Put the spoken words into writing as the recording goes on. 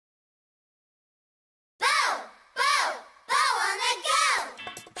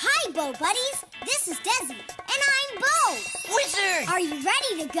Bo Buddies. This is Dezzy, and I'm Bo. Wizard! Are you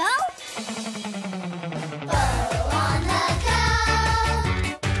ready to go?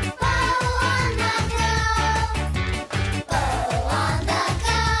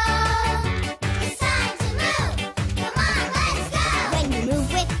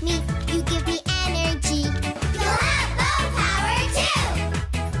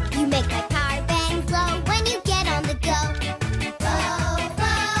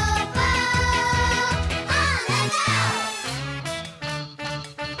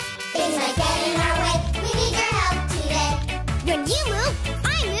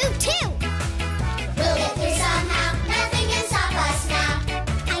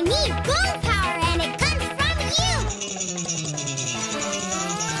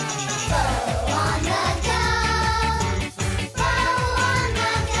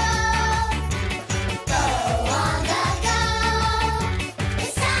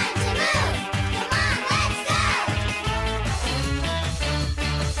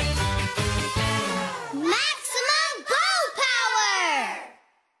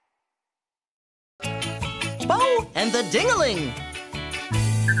 And the Ding-A-Ling.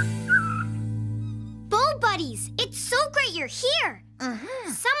 Bo Buddies, it's so great you're here.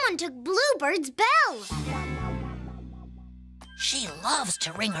 Someone took Bluebird's bell. She loves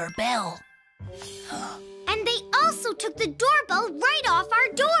to ring her bell. And they also took the doorbell right off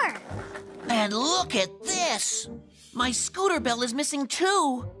our door. And look at this. My scooter bell is missing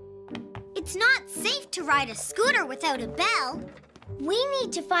too. It's not safe to ride a scooter without a bell. We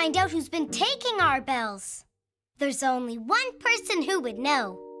need to find out who's been taking our bells. There's only one person who would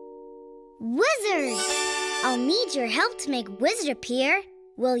know. Wizard! I'll need your help to make Wizard appear.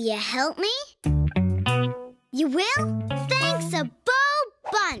 Will you help me? You will? Thanks a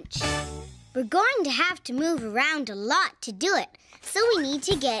bunch! We're going to have to move around a lot to do it, so we need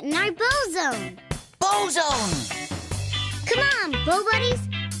to get in our bow zone. Bow zone! Come on, Bo Buddies.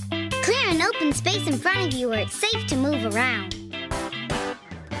 Clear an open space in front of you where it's safe to move around.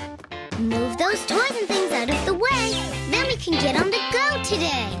 Move those toys and things out of the way. Then we can get on the go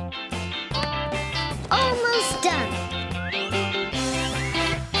today. Almost done.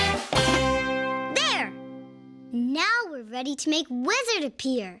 There! Now we're ready to make Wizard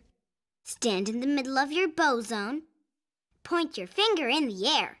appear. Stand in the middle of your bow zone. Point your finger in the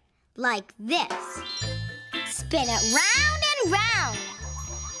air, like this. Spin it round and round.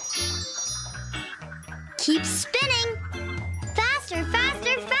 Keep spinning. Faster,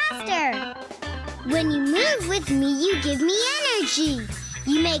 faster, faster. When you move with me, you give me energy.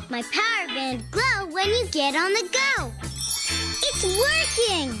 You make my power band glow when you get on the go. It's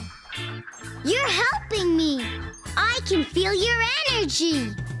working. You're helping me. I can feel your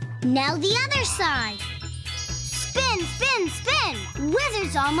energy. Now the other side. Spin, spin, spin.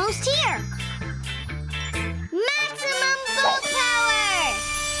 Wizard's almost here. Maximum bow power!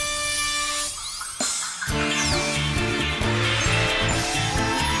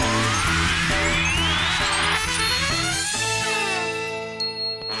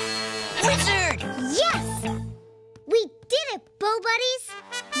 Wizard! Yes! We did it, Bo Buddies!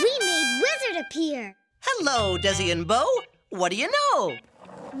 We made Wizard appear! Hello, Dezzy and Bo. What do you know?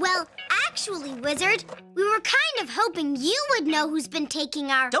 Well, actually, Wizard, we were kind of hoping you would know who's been taking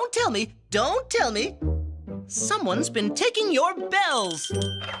our... Don't tell me. Don't tell me. Someone's been taking your bells.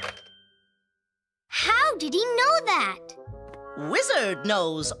 How did he know that? Wizard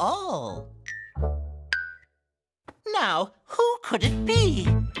knows all. Now, who could it be?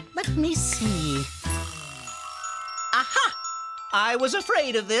 Let me see. Aha! I was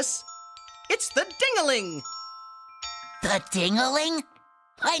afraid of this. It's the Ding-A-Ling. The Ding-A-Ling?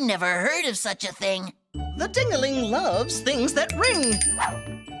 I never heard of such a thing. The Ding-A-Ling loves things that ring.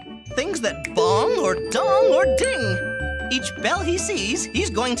 Things that bong or dong or ding. Each bell he sees, he's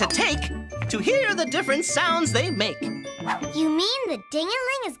going to take to hear the different sounds they make. You mean the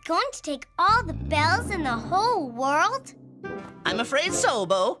Ding-A-Ling is going to take all the bells in the whole world? I'm afraid so,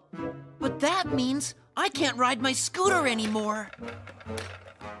 Bo. But that means I can't ride my scooter anymore.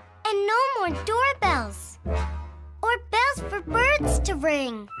 And no more doorbells. Or bells for birds to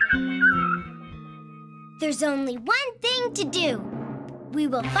ring. There's only one thing to do. We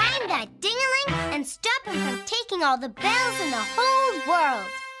will find that Ding-A-Ling and stop him from taking all the bells in the whole world.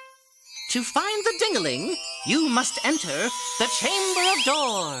 To find the Ding-A-Ling, you must enter the Chamber of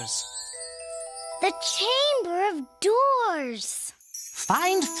Doors. The Chamber of Doors.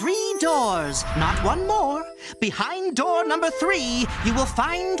 Find 3 doors, not one more. Behind door number 3, you will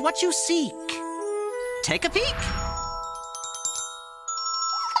find what you seek. Take a peek.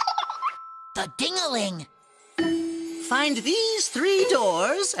 The Ding-A-Ling. find these 3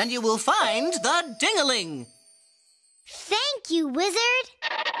 doors, and you will find the Ding-A-Ling. Thank you, Wizard.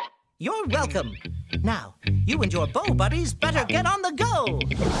 You're welcome. Now, you and your bow buddies better get on the go.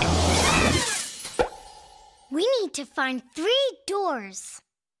 We need to find 3 doors.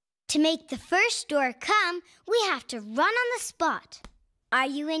 To make the first door come, we have to run on the spot. Are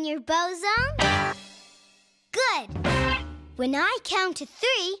you in your bow zone? Good. When I count to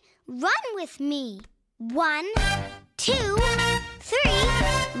 3, run with me. 1, 2, 3,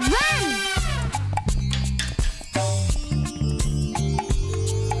 run!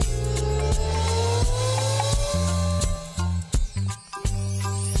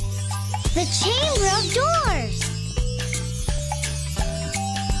 The Chamber of Doors!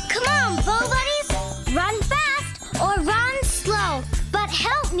 Come on, bow buddies! Run fast or run slow, but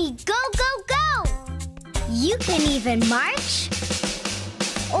help me go, go, go! You can even march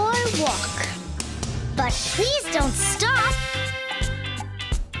or walk, but please don't stop.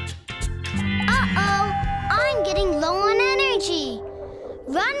 Uh-oh, I'm getting low on energy.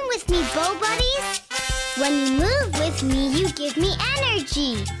 Run with me, bow buddies. When you move with me, you give me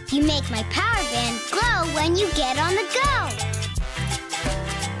energy. You make my power band glow when you get on the go.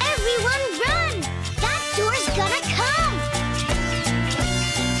 Everyone run! That door's gonna come!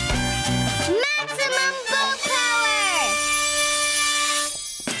 Maximum bow power!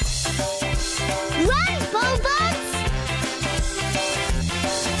 Run, bow buds!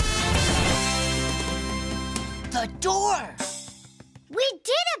 The door! We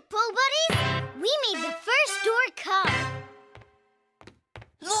did it, bow buddies! We made the first door come.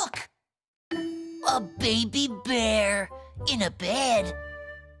 Look! A baby bear in a bed.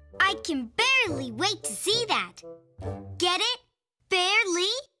 I can barely wait to see that. Get it?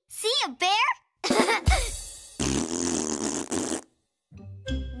 Barely? See a bear?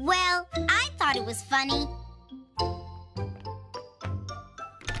 Well, I thought it was funny.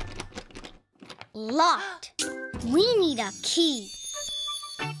 Locked. We need a key.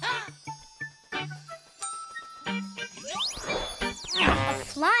 A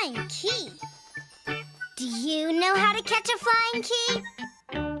flying key. Do you know how to catch a flying key?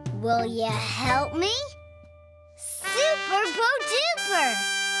 Will you help me? Super Bo-Duper!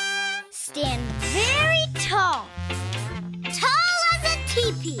 Stand very tall. Tall as a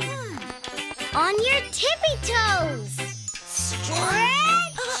teepee. On your tippy toes.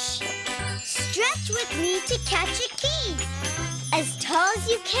 Stretch! Stretch with me to catch a key. As tall as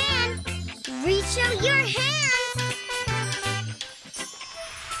you can. Reach out your hands.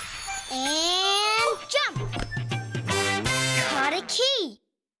 And jump. Caught a key.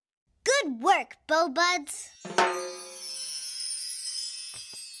 Good work, bow buds.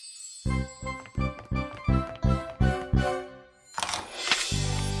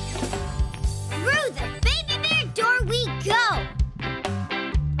 Through the baby bear door we go.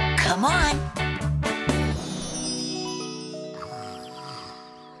 Come on.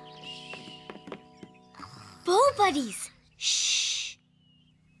 Bow buddies, shh.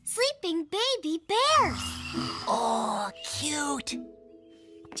 Sleeping baby bears. Oh, cute.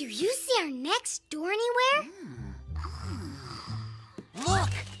 Do you see our next door anywhere? Look,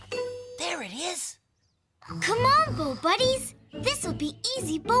 there it is. Come on, bow buddies. This'll be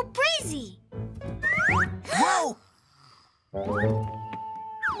easy bow breezy. Whoa!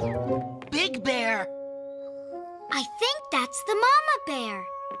 Big bear. I think that's the mama bear.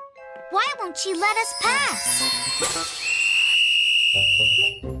 Why won't she let us pass?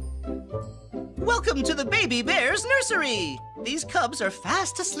 Welcome to the baby bear's nursery. These cubs are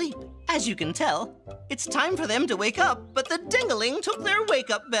fast asleep. As you can tell, it's time for them to wake up, but the Ding-A-Ling took their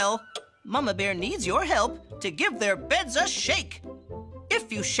wake-up bell. Mama Bear needs your help to give their beds a shake.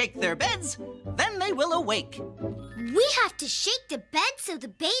 If you shake their beds, then they will awake. We have to shake the bed so the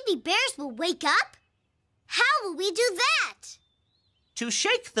baby bears will wake up? How will we do that? To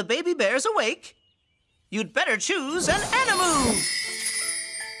shake the baby bears awake, you'd better choose an Animove.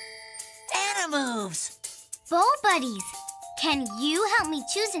 Animoves. Bow buddies, can you help me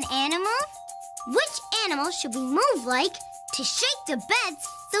choose an animal? Which animal should we move like to shake the beds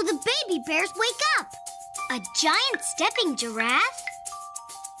so the baby bears wake up? A giant stepping giraffe?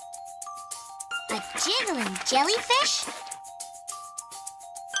 A jiggling jellyfish?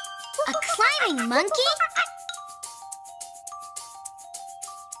 A climbing monkey?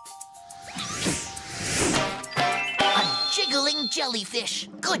 A jiggling jellyfish.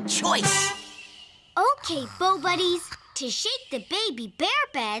 Good choice. Okay, bow buddies, to shake the baby bear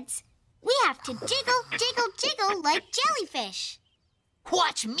beds, we have to jiggle, jiggle, jiggle like jellyfish.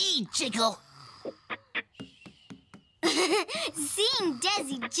 Watch me jiggle. Seeing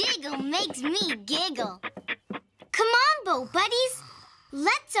Dezzy jiggle makes me giggle. Come Bo Buddies.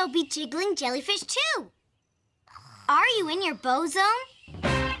 Let's all be jiggling jellyfish too. Are you in your bow zone?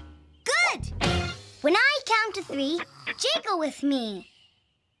 Good. When I count to 3, jiggle with me.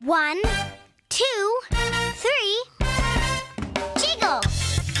 1, 2, 3, jiggle.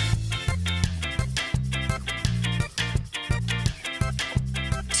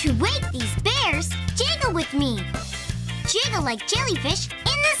 To wake these bears, jiggle with me. Jiggle like jellyfish in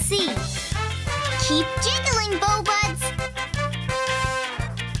the sea. Keep jiggling, Bo Buds.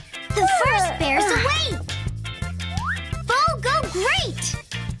 The first bear's awake. Bo, go great.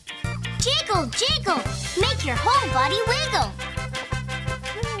 Jiggle, jiggle. Make your whole body wiggle.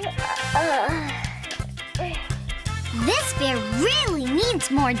 This bear really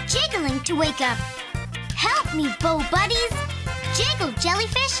needs more jiggling to wake up. Help me, Bo Buddies. Jiggle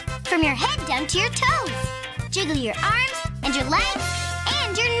jellyfish from your head down to your toes. Jiggle your arms and your legs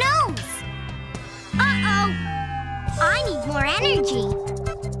and your nose. Uh-oh. I need more energy.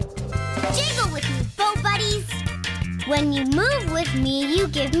 Jiggle with me, Bo Buddies. When you move with me, you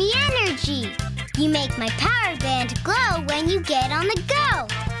give me energy. You make my power band glow when you get on the go.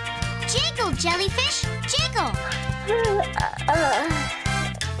 Jiggle, jellyfish, jiggle.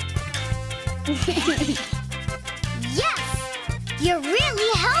 Yes! You're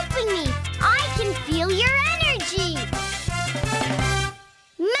really helping me. I can feel your energy.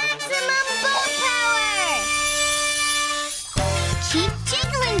 Maximum bow power! Keep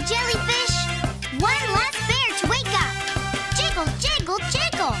jiggling, jellyfish. One last bear to wake up. Jiggle, jiggle,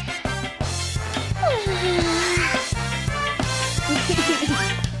 jiggle.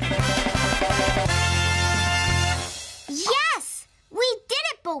 Yes! We did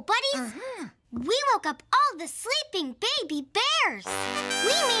it, Bo Buddies. We woke up all the sleeping baby bears.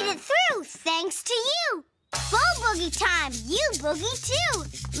 We made it through thanks to you. Bo Boogie time, you boogie too.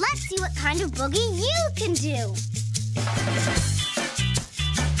 Let's see what kind of boogie you can do.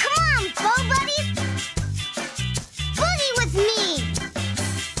 Come on, Bo Buddies. Boogie with me.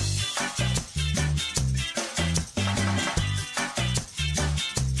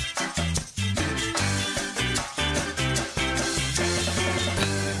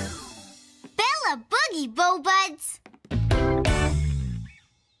 Boogie, Bo Buds.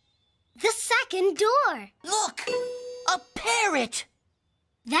 The second door. Look! A parrot!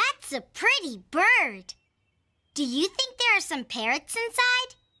 That's a pretty bird. Do you think there are some parrots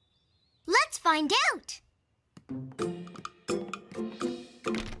inside? Let's find out.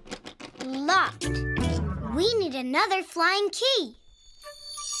 Locked. We need another flying key.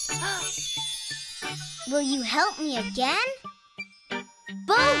 Will you help me again?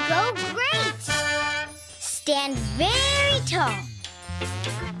 Bo, go great! Stand very tall.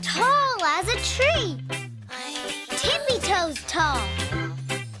 Tall as a tree. Tippy toes tall.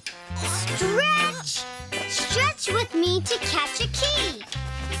 Stretch. Stretch with me to catch a key.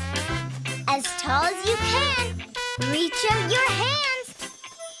 As tall as you can. Reach out your hands.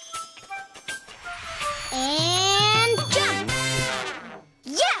 And jump.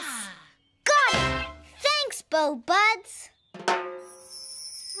 Yes! Got it! Thanks, Bo Buds.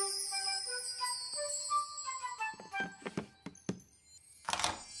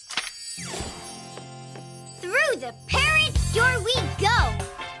 Through the parrot door we go.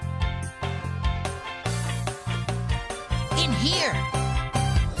 In here.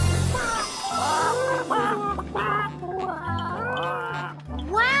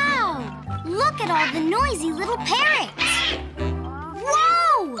 Wow! Look at all the noisy little parrots.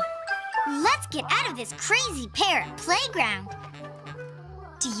 Whoa! Let's get out of this crazy parrot playground.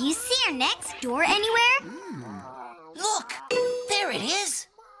 Do you see our next door anywhere? Look! There it is.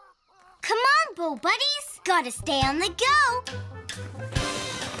 Come on, Bo Buddies. Gotta stay on the go.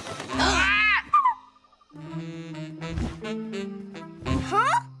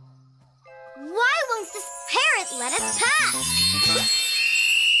 Huh? Why won't this parrot let us pass?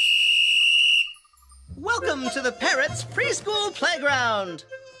 Welcome to the Parrots Preschool Playground.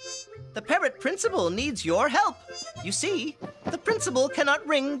 The parrot principal needs your help. You see, the principal cannot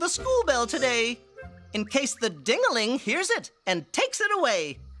ring the school bell today, in case the Ding-A-Ling hears it and takes it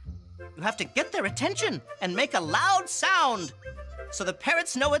away. You have to get their attention and make a loud sound so the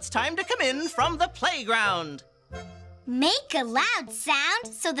parrots know it's time to come in from the playground. Make a loud sound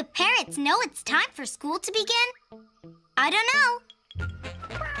so the parrots know it's time for school to begin? I don't know.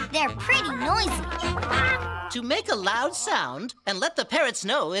 They're pretty noisy. To make a loud sound and let the parrots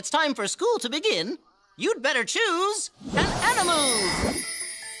know it's time for school to begin, you'd better choose an Animove.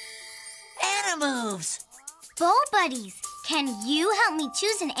 Animoves. Bo Buddies, can you help me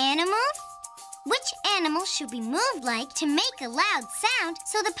choose an Animove? Which animal should we move like to make a loud sound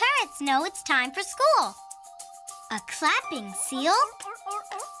so the parrots know it's time for school? A clapping seal.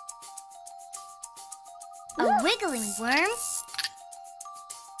 A wiggling worm.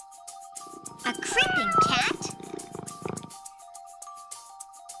 A creeping cat.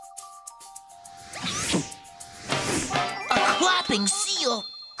 A clapping seal.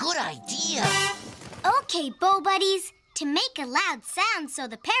 Good idea. Okay, Bo Buddies. To make a loud sound so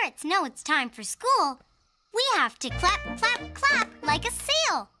the parrots know it's time for school, we have to clap, clap, clap like a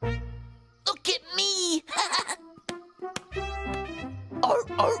seal. Look at me. Arr,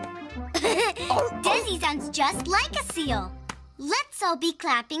 arr. Dezzy sounds just like a seal. Let's all be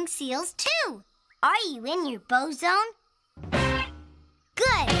clapping seals too. Are you in your Bo zone?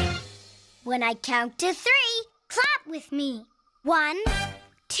 Good. When I count to 3, clap with me. 1,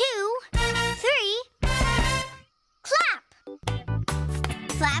 2, 3. Clap!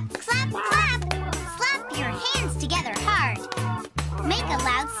 Clap, clap, clap. Slap your hands together hard. Make a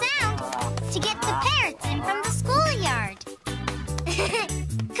loud sound to get the parrots in from the schoolyard.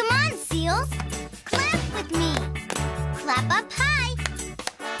 Come on, seals. Clap with me. Clap up high.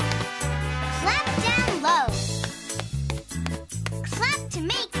 Clap down low. Clap to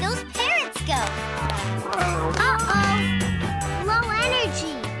make those parrots go. Uh-oh. Low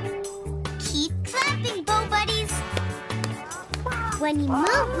energy. Keep clapping, Bo Buddies. When you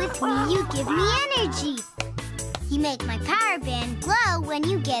move with me, you give me energy. You make my power band glow when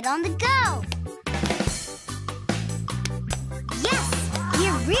you get on the go. Yes,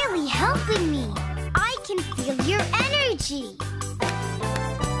 you're really helping me. I can feel your energy.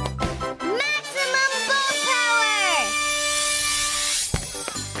 Maximum bow power!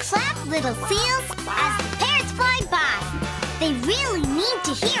 Clap, little seals, as the parrots fly by. They really need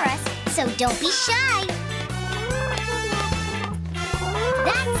to hear us, so don't be shy.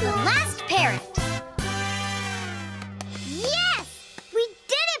 That's the last parrot. Yes! We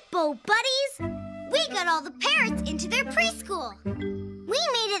did it, Bo Buddies! We got all the parrots into their preschool. We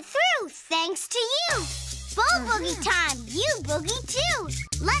made it through thanks to you. Bo Boogie time! You boogie too!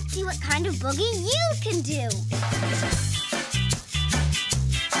 Let's see what kind of boogie you can do.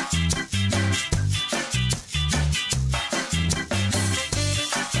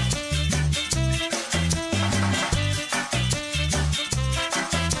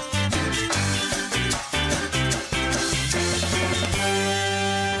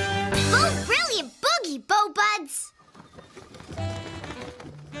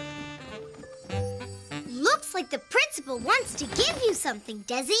 Looks like the principal wants to give you something,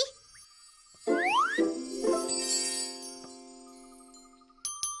 Dezzy.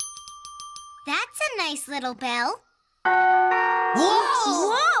 That's a nice little bell.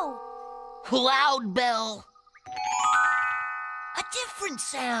 Whoa! Whoa! Loud bell. A different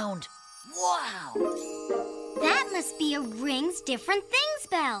sound. Wow. That must be a Rings Different Things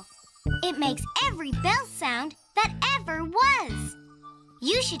bell. It makes every bell sound that ever was.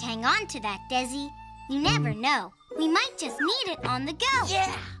 You should hang on to that, Dezzy. You never know. We might just need it on the go.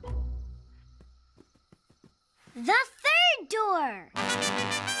 Yeah. The third door.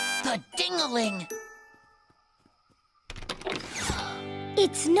 The Ding-A-Ling.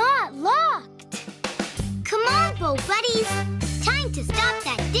 It's not locked. Come on, Bo Buddies. Time to stop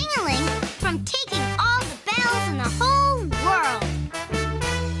that Ding-A-Ling from taking all the bells in the whole world.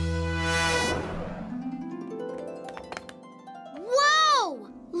 Whoa!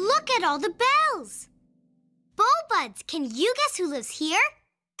 Look at all the bells. Bo Buds, can you guess who lives here?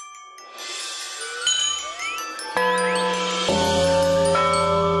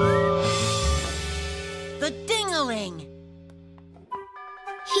 The Ding-A-Ling.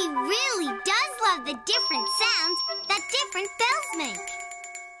 He really does love the different sounds that different bells make.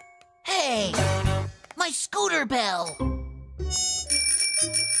 Hey, my scooter bell.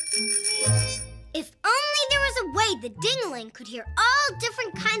 If only there was a way the Ding-A-Ling could hear all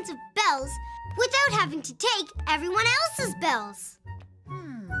different kinds of bells without having to take everyone else's bells.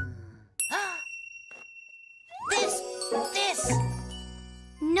 This.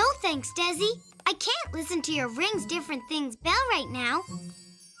 No thanks, Dezzy. I can't listen to your Rings Different Things bell right now.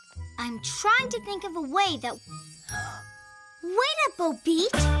 I'm trying to think of a way that... Wait up, Bo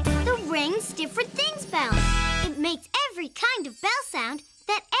Beat! The Rings Different Things bell. It makes every kind of bell sound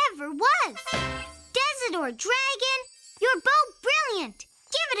that ever was. Desert or Dragon, you're both brilliant.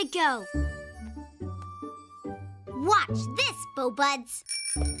 Give it a go. Watch this, Bo Buds.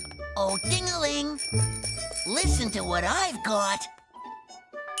 Oh, Ding-A-Ling, listen to what I've got.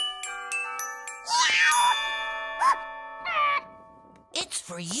 It's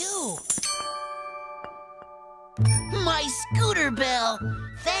for you. My scooter bell.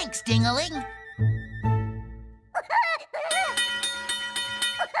 Thanks, Ding-A-Ling.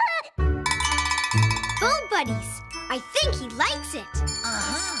 Bo Buddies, I think he likes it.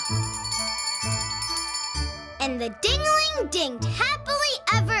 And the Ding-A-Ling dinged happily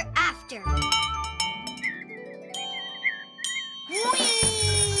ever after.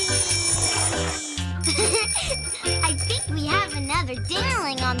 I think we have another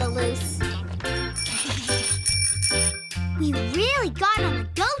Ding-A-Ling on the loose. We really got on the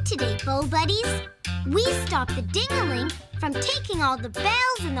go today, Bo Buddies. We stopped the Ding-A-Ling from taking all the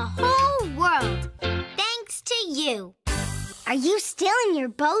bells in the whole world. Thanks to you. Are you still in your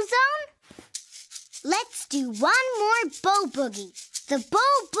bow zone? Let's do one more bow boogie. The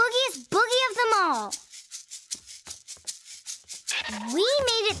bow boogiest boogie of them all. We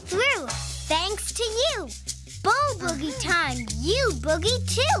made it through, thanks to you. Bow boogie time, you boogie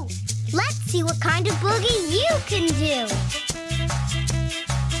too. Let's see what kind of boogie you can do.